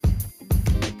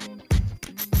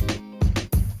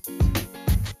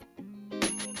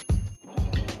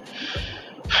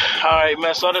All right,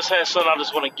 man. So I just had something I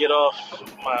just want to get off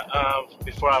my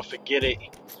before I forget it.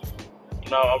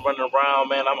 I'm running around,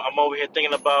 man. I'm over here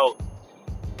thinking about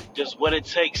just what it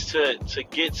takes to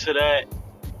get to that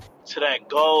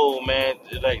goal, man.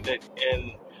 Like that,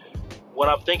 and what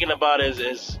I'm thinking about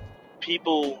is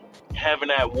people having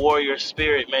that warrior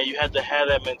spirit, man. You have to have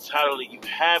that mentality. You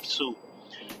have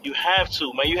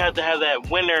to, man. You have to have that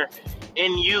winner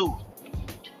in you,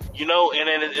 And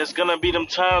then it's gonna be them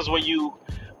times where you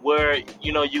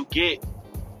get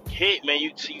hit, man.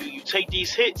 You take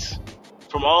these hits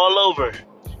from all over.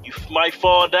 You might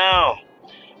fall down,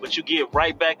 but you get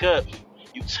right back up.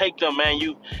 You take them, man.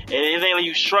 And it ain't like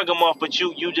you shrug them off, but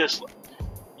you just,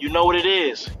 know what it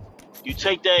is. You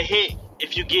take that hit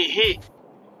if you get hit.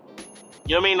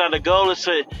 You know what I mean? Now the goal is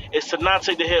to not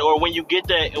take the hit, or when you get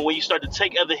that and when you start to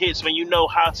take other hits, when you know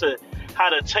how to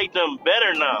take them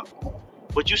better now.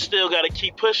 But you still got to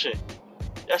keep pushing.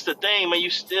 That's the thing, man. You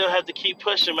still have to keep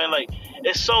pushing, man. Like,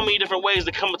 there's so many different ways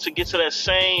to get to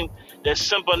that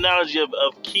simple analogy of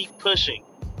keep pushing.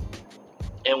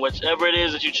 And whatever it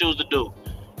is that you choose to do.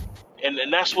 And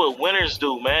that's what winners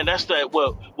do, man. That's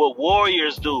what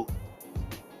warriors do.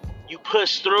 You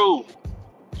push through.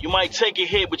 You might take a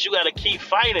hit, but you got to keep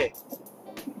fighting.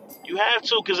 You have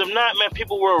to, because if not, man,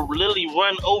 people will literally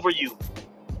run over you.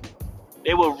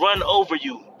 They will run over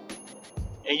you.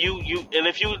 And and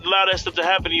if you allow that stuff to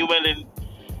happen to you, man, then,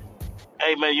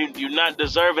 hey, man, you're not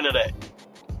deserving of that.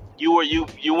 You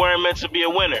weren't meant to be a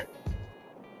winner.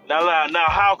 Now,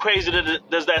 how crazy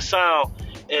does that sound?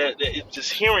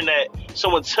 Just hearing that,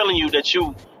 someone telling you that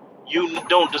you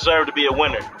don't deserve to be a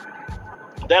winner.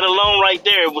 That alone, right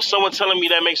there, was someone telling me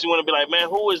that makes me want to be like, man,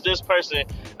 who is this person?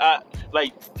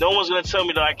 No one's gonna tell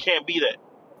me that I can't be that.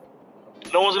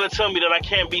 No one's gonna tell me that I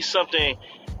can't be something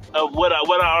of what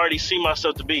I already see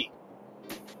myself to be.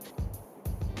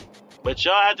 But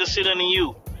y'all have to see that in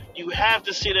you. You have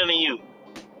to see that in you.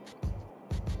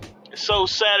 It's so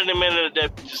sad in the man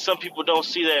that some people don't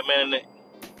see that, man.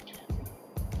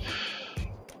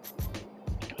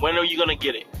 When are you gonna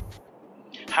get it?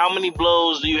 How many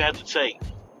blows do you have to take?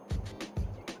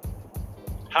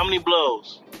 How many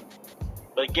blows?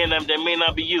 But again, that may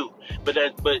not be you. But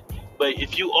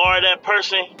if you are that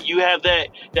person, you have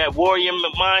that warrior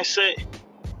mindset,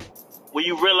 where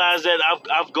you realize that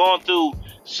I've gone through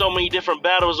so many different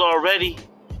battles already,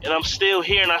 and I'm still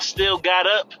here and I still got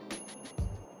up.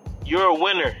 You're a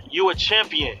winner. You're a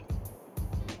champion.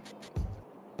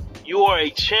 You are a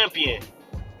champion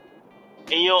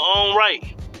in your own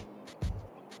right.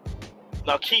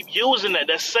 Now keep using that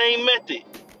same method,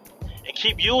 and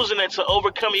keep using that to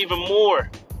overcome even more,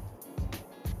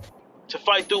 to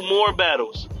fight through more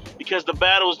battles, because the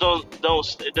battles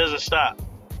it doesn't stop.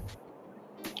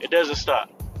 It doesn't stop.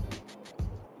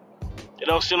 It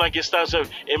don't seem like it stops.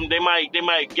 And they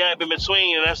might gap in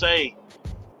between, and that's, hey,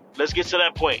 let's get to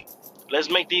that point. Let's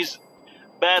make these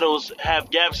battles have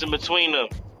gaps in between them.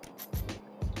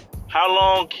 How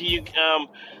long can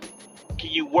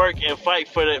you work and fight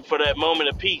for that moment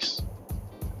of peace?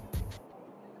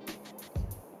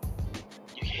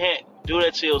 You can't do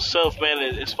that to yourself, man,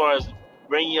 as far as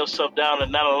bringing yourself down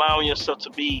and not allowing yourself to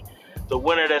be the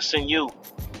winner that's in you.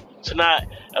 To not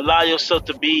allow yourself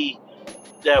to be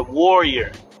that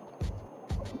warrior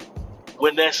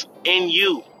when that's in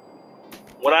you.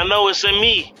 When I know it's in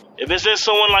me. If it's in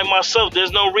someone like myself,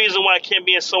 there's no reason why it can't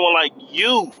be in someone like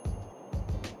you.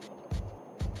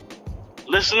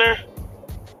 Listener,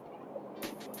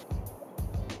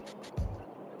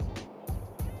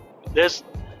 there's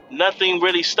nothing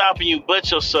really stopping you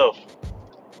but yourself.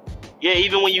 Yeah,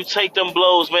 even when you take them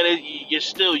blows, man, it's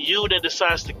still you that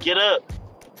decides to get up.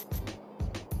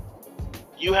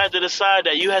 You have to decide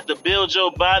that. You have to build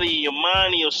your body, your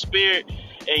mind, and your spirit,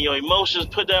 and your emotions,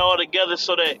 put that all together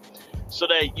so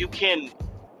that you can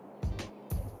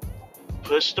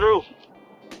push through.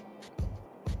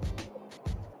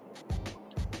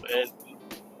 And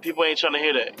people ain't trying to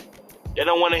hear that. They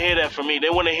don't want to hear that from me.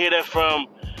 They want to hear that from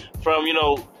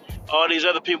all these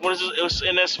other people,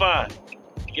 and that's fine.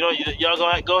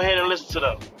 Y'all go ahead and listen to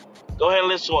them. Go ahead and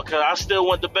listen to it, because I still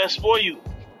want the best for you.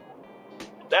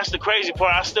 That's the crazy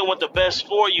part. I still want the best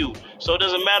for you. So it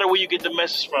doesn't matter where you get the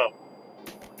message from.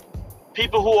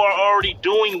 People who are already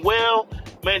doing well,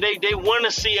 man, they want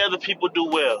to see other people do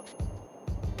well.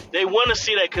 They want to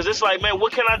see that, because it's like, man,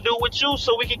 what can I do with you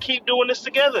so we can keep doing this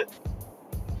together?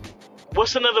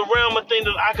 What's another realm of thing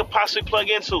that I could possibly plug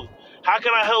into? How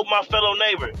can I help my fellow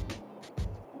neighbor?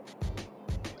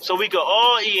 So we can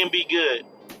all eat and be good.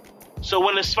 So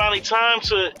when it's finally time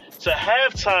to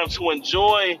have time to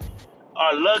enjoy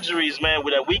our luxuries, man,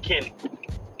 that we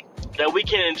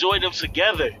can enjoy them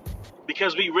together.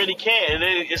 because we really can. And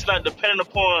it's not dependent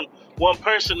upon one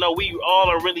person. No, we all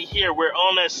are really here. We're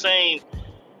on that same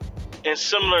and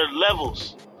similar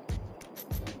levels.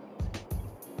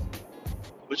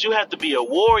 But you have to be a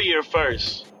warrior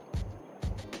first.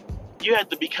 You have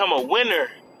to become a winner.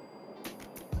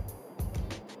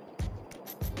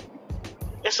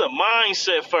 It's a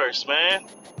mindset first, man.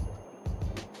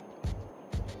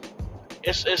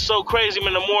 It's so crazy,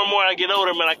 man. The more and more I get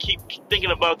older, man, I keep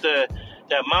thinking about that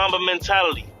Mamba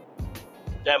mentality.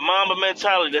 That Mamba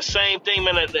mentality, the same thing,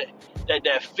 man.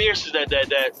 That fierceness,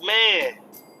 that man,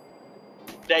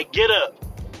 that get up.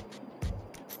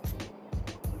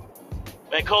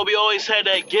 Man, Kobe always had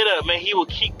that get up, man. He would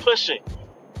keep pushing,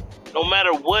 no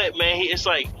matter what, man. It's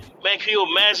like, man, can you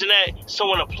imagine that?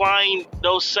 Someone applying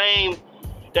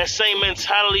that same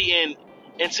mentality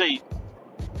into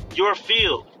your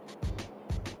field.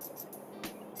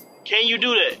 Can you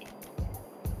do that?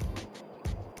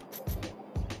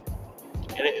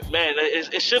 And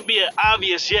it should be an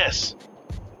obvious yes.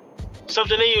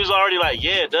 Something in you is already like,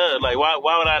 yeah, it does. Like, why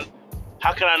would I?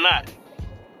 How can I not?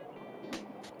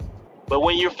 But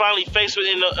when you're finally faced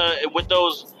with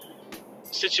those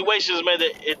situations, man,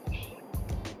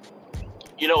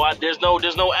 there's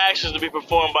no actions to be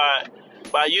performed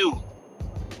by you.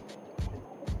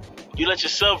 You let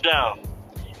yourself down.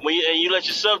 When you let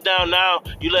yourself down, now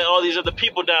you let all these other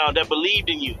people down that believed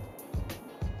in you.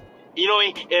 You know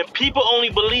what I mean? And people only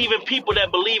believe in people that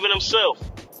believe in themselves.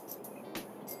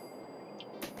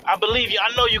 I believe you.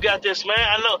 I know you got this, man.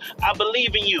 I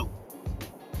believe in you.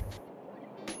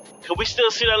 Cause we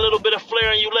still see that little bit of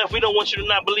flair in you left. We don't want you to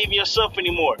not believe in yourself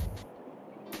anymore.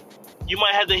 You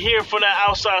might have to hear from that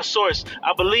outside source.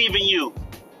 I believe in you.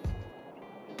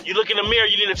 You look in the mirror,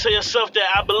 you need to tell yourself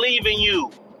that I believe in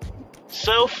you.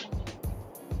 Self,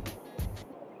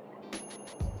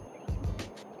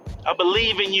 I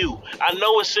believe in you. I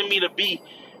know it's in me to be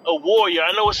a warrior.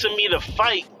 I know it's in me to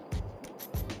fight.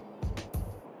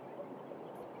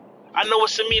 I know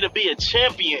it's in me to be a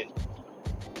champion.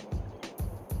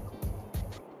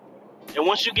 And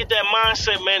once you get that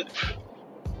mindset, man,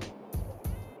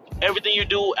 everything you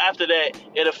do after that,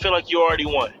 it'll feel like you already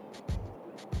won.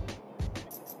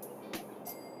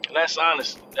 And that's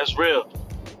honest. That's real.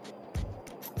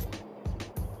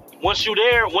 Once you're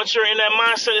there, once you're in that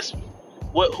mindset,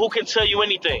 who can tell you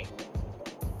anything?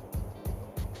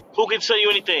 Who can tell you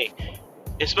anything?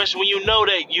 Especially when you know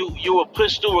that you will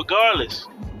push through regardless.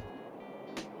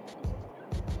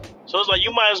 So it's like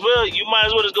you might as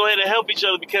well just go ahead and help each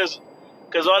other because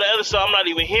all the other stuff, I'm not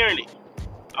even hearing it.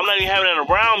 I'm not even having it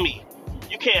around me.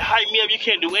 You can't hype me up. You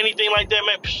can't do anything like that,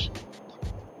 man. Psh.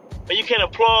 And you can't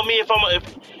applaud me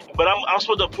but I'm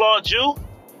supposed to applaud you.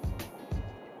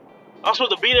 I'm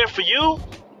supposed to be there for you,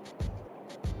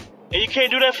 and you can't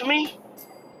do that for me?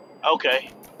 Okay.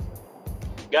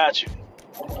 Got you.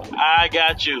 I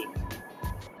got you.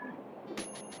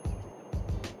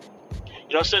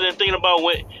 You know, I'm sitting there thinking about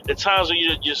the times when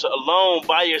you're just alone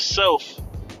by yourself,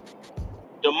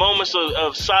 the moments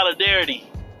of solidarity,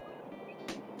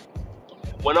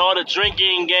 when all the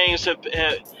drinking games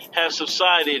have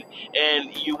subsided,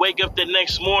 and you wake up the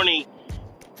next morning,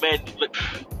 man, look,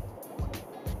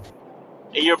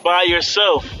 and you're by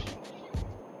yourself.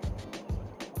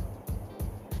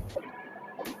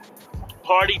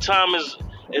 Party time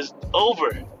is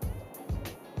over.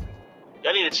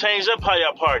 Y'all need to change up how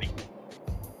y'all party.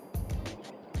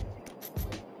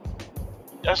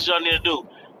 That's what y'all need to do.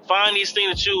 Find these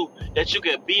things that you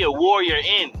can be a warrior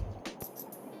in.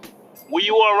 Where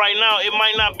you are right now, it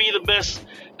might not be the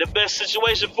best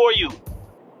situation for you.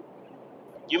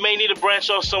 You may need to branch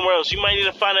off somewhere else. You might need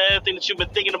to find another thing that you've been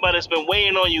thinking about that's been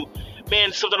weighing on you.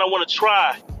 Man, something I want to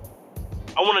try.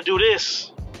 I want to do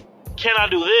this. Can I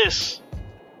do this?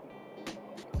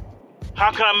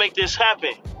 How can I make this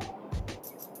happen?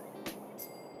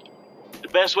 The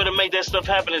best way to make that stuff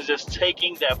happen is just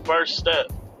taking that first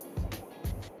step.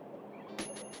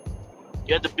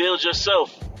 You have to build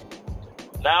yourself.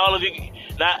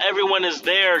 Not everyone is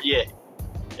there yet.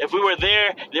 If we were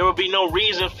there, there would be no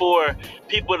reason for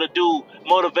people to do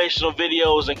motivational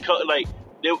videos and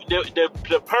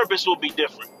the purpose will be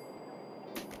different.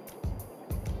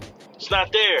 It's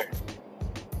not there.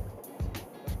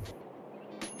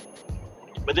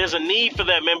 But there's a need for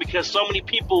that, man, because so many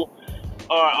people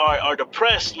are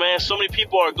depressed, man. So many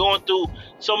people are going through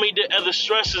so many other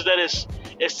stresses that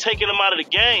it's taking them out of the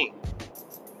game.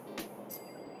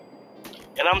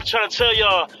 And I'm trying to tell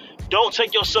y'all, don't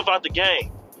take yourself out the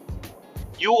game.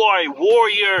 You are a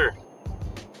warrior,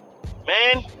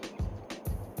 man.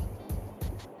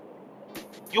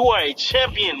 You are a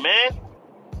champion, man.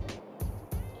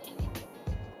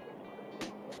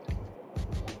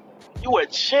 You a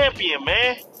champion,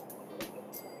 man.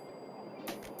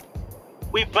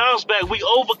 We bounce back. We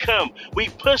overcome. We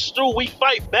push through. We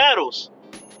fight battles.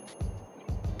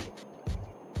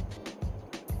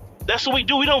 That's what we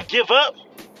do. We don't give up.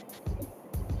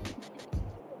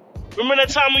 Remember that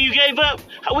time when you gave up?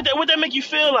 What that make you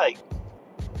feel like?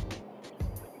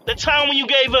 That time when you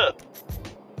gave up.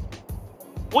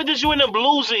 What did you end up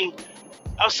losing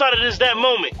outside of that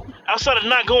moment? Outside of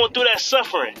not going through that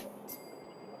suffering?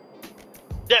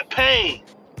 That pain?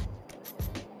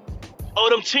 Oh,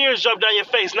 them tears drop down your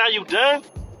face. Now you done?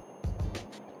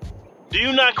 Do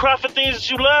you not cry for things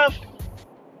that you love?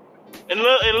 And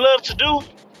love to do?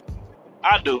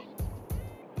 I do.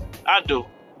 I do.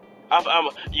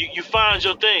 You find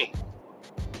your thing.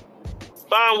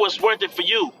 Find what's worth it for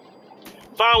you.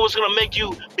 Find what's going to make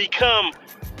you become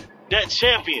that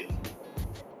champion.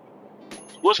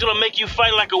 What's going to make you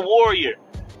fight like a warrior.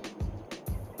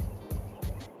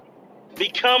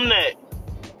 Become that.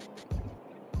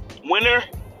 Winner.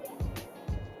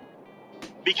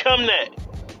 Become that.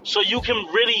 So you can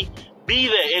really be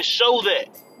that and show that.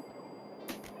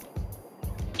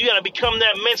 You got to become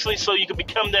that mentally so you can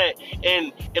become that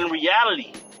in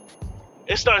reality.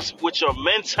 It starts with your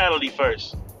mentality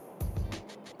first.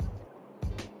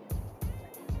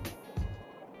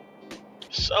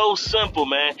 So simple,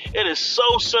 man. It is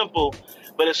so simple,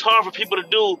 but it's hard for people to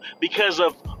do because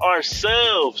of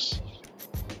ourselves.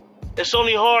 It's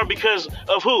only hard because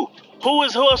of who? Who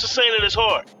else is saying that it's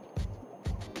hard?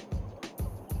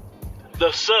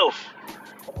 The self.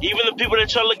 Even the people that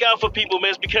try to look out for people, man,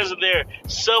 it's because of their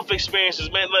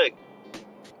self-experiences, man. Look,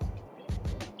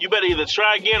 you better either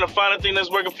try again or find a thing that's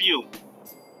working for you.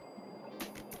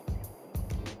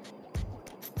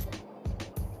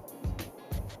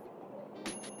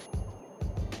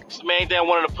 It's the main thing I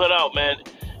wanted to put out, man.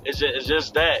 It's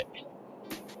just that.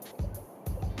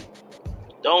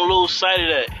 Don't lose sight of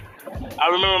that. I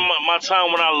remember my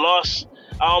time when I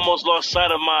almost lost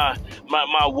sight of my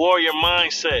warrior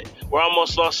mindset, where I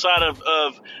almost lost sight of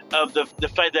the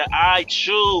fact that I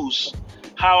choose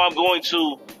how I'm going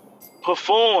to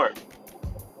perform.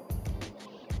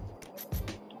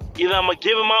 Either I'm going to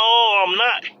give it my all or I'm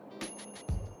not.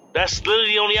 That's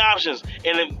literally the only options.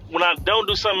 And then when I don't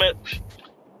do something,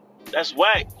 that's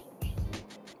whack.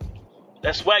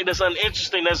 That's whack. That's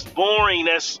uninteresting. That's boring.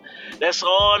 That's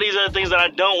all these other things that I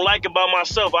don't like about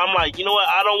myself. I'm like, you know what?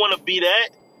 I don't want to be that.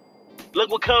 Look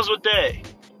what comes with that.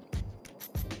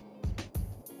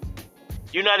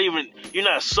 You're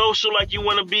not social like you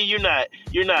want to be. You're not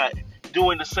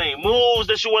doing the same moves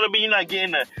that you want to be. You're not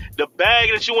getting the bag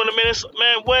that you want to miss.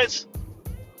 Man, what?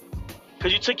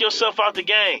 Because you took yourself out the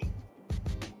game.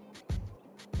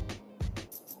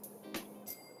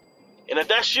 And if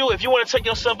that's you, if you want to take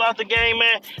yourself out the game,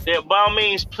 man, then by all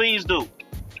means, please do.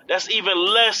 That's even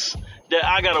less that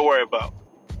I got to worry about.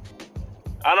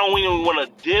 I don't even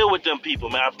want to deal with them people,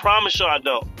 man. I promise you I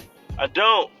don't. I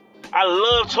don't. I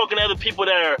love talking to other people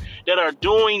that are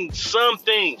doing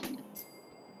something.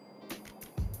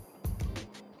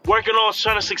 Working on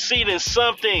trying to succeed in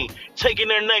something. Taking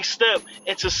their next step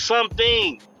into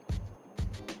something.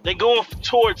 They're going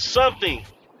towards something.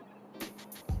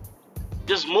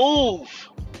 Just move.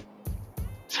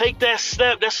 Take that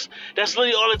step. That's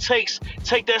literally all it takes.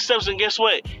 Take that steps and guess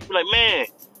what? You're like, man,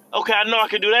 okay, I know I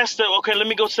can do that step. Okay, let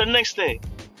me go to the next thing.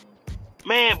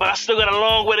 Man, but I still got a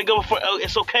long way to go before. Oh,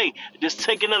 it's okay. Just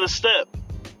take another step.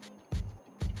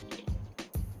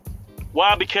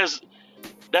 Why? Because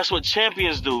that's what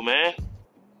champions do, man.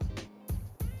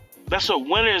 That's what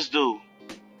winners do.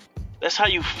 That's how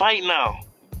you fight now.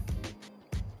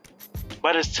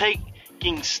 By just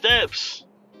taking steps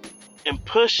and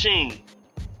pushing.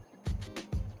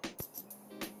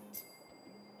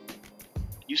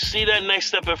 You see that next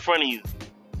step in front of you.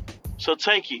 So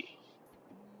take it.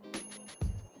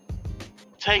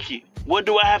 Take it. What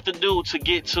do I have to do to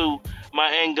get to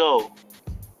my end goal?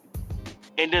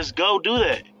 And just go do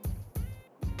that.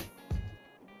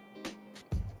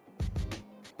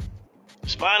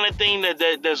 Just find a thing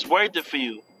that's worth it for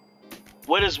you.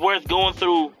 What is worth going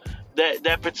through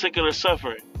that particular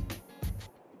suffering?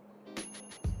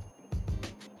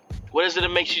 What is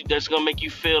it that's gonna make you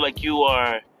feel like you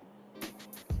are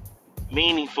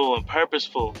meaningful and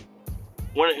purposeful?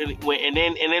 And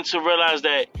then to realize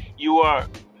that you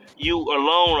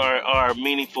alone are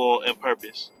meaningful and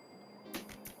purpose.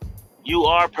 You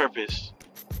are purpose.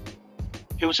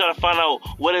 People try to find out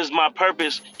what is my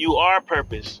purpose. You are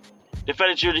purpose. The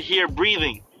fact that you're here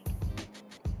breathing,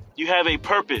 you have a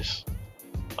purpose.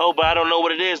 Oh, but I don't know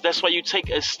what it is. That's why you take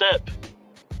a step.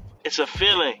 It's a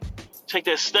feeling. Take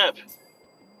that step.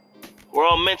 We're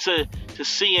all meant to to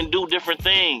see and do different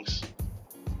things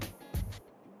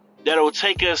that will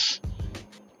take us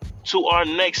to our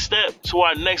next step, to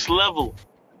our next level.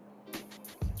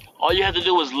 All you have to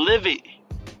do is live it.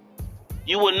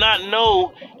 You would not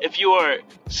know if you are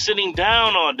sitting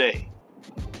down all day.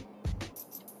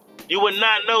 You would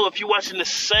not know if you're watching the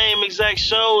same exact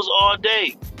shows all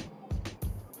day.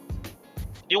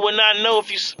 You would not know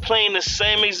if you're playing the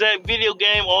same exact video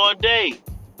game all day.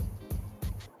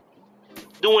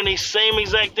 Doing these same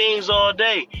exact things all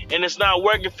day, and it's not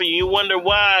working for you. You wonder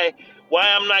why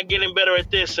I'm not getting better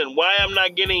at this, and why I'm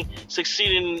not getting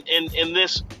succeeding in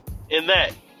this, in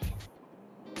that.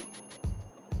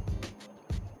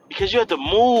 Because you have to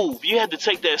move. You have to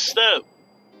take that step.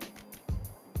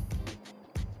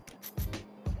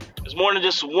 It's more than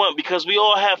just one, because we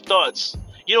all have thoughts.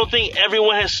 You don't think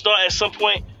everyone has thought at some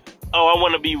point, oh, I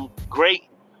want to be great,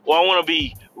 or I want to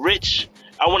be rich,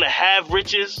 I want to have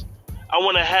riches, I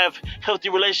want to have healthy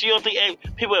relationships. You don't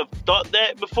think people have thought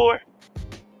that before?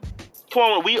 Come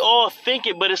on, we all think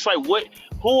it, but it's like,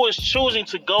 who is choosing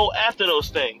to go after those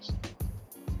things?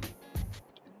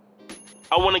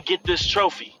 I want to get this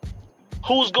trophy.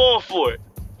 Who's going for it?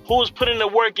 Who's putting the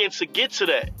work in to get to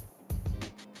that?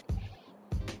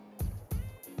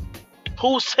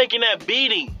 Who's taking that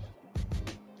beating?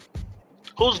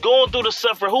 Who's going through the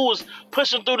suffering? Who's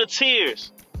pushing through the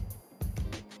tears?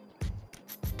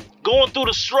 Going through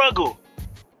the struggle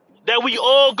that we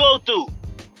all go through.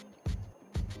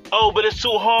 Oh, but it's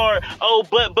too hard. Oh,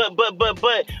 but.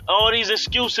 All these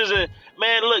excuses. And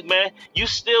man, look, man, you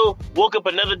still woke up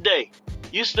another day.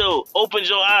 You still opened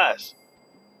your eyes.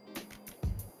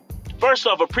 First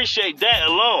off, appreciate that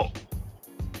alone.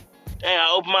 Hey,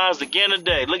 I opened my eyes again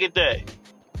today. Look at that.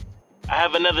 I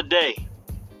have another day.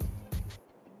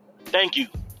 Thank you.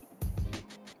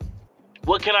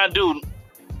 What can I do?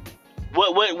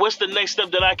 What's the next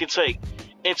step that I can take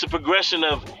into progression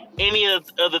of any of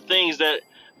the things that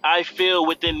I feel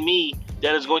within me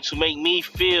that is going to make me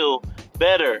feel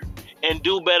better and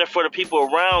do better for the people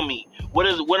around me? What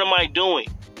am I doing?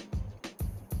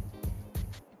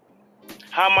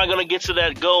 How am I going to get to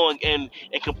that goal and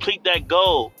complete that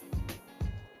goal?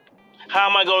 How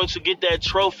am I going to get that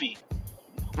trophy?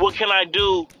 What can I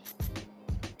do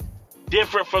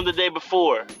different from the day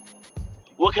before?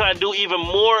 What can I do even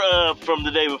more of from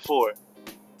the day before?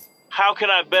 How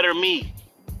can I better me?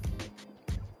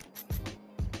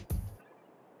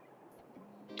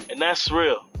 And that's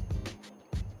real.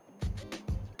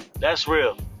 That's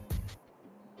real.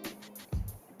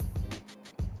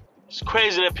 It's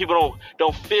crazy that people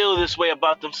don't feel this way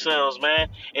about themselves, man.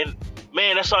 And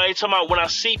man, that's all I'm talking about. When I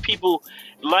see people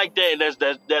like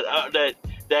that,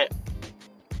 that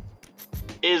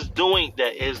is doing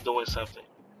something.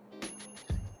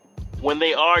 When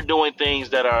they are doing things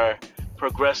that are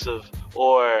progressive,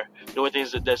 or doing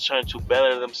things that's trying to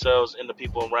better themselves and the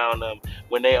people around them,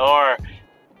 when they are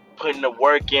putting the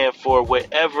work in for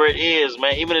whatever it is,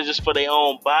 man, even if it's just for their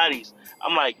own bodies,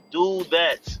 I'm like, do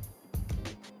that.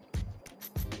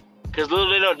 Because little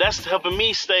they know, that's helping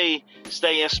me stay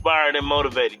inspired and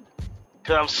motivated.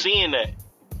 Because I'm seeing that.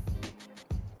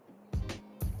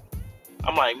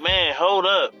 I'm like, man, hold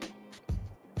up.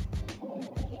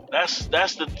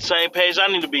 That's the same page I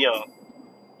need to be on.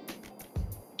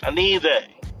 I need that.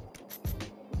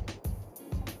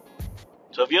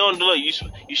 So if you don't do it,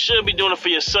 you should be doing it for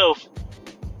yourself.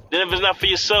 Then if it's not for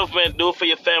yourself, man, do it for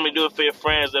your family, do it for your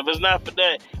friends. If it's not for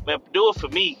that, man, do it for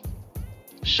me.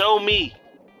 Show me.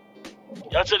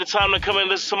 Y'all take the time to come and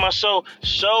listen to my show.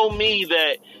 Show me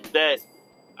that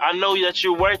I know that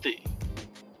you're worth it.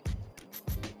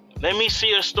 Let me see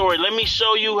your story. Let me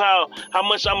show you how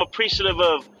much I'm appreciative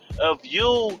of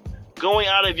you going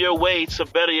out of your way to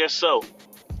better yourself.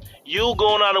 You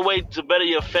going out of your way to better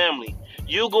your family.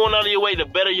 You going out of your way to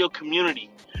better your community.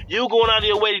 You going out of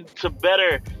your way to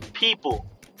better people.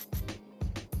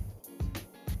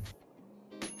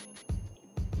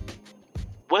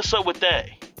 What's up with that?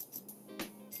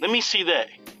 Let me see that.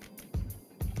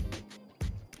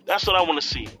 That's what I want to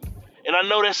see. And I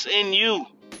know that's in you.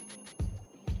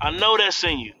 I know that's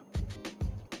in you.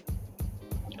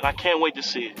 And I can't wait to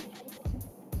see it.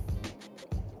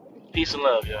 Peace and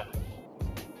love, y'all.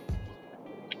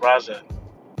 Rise up.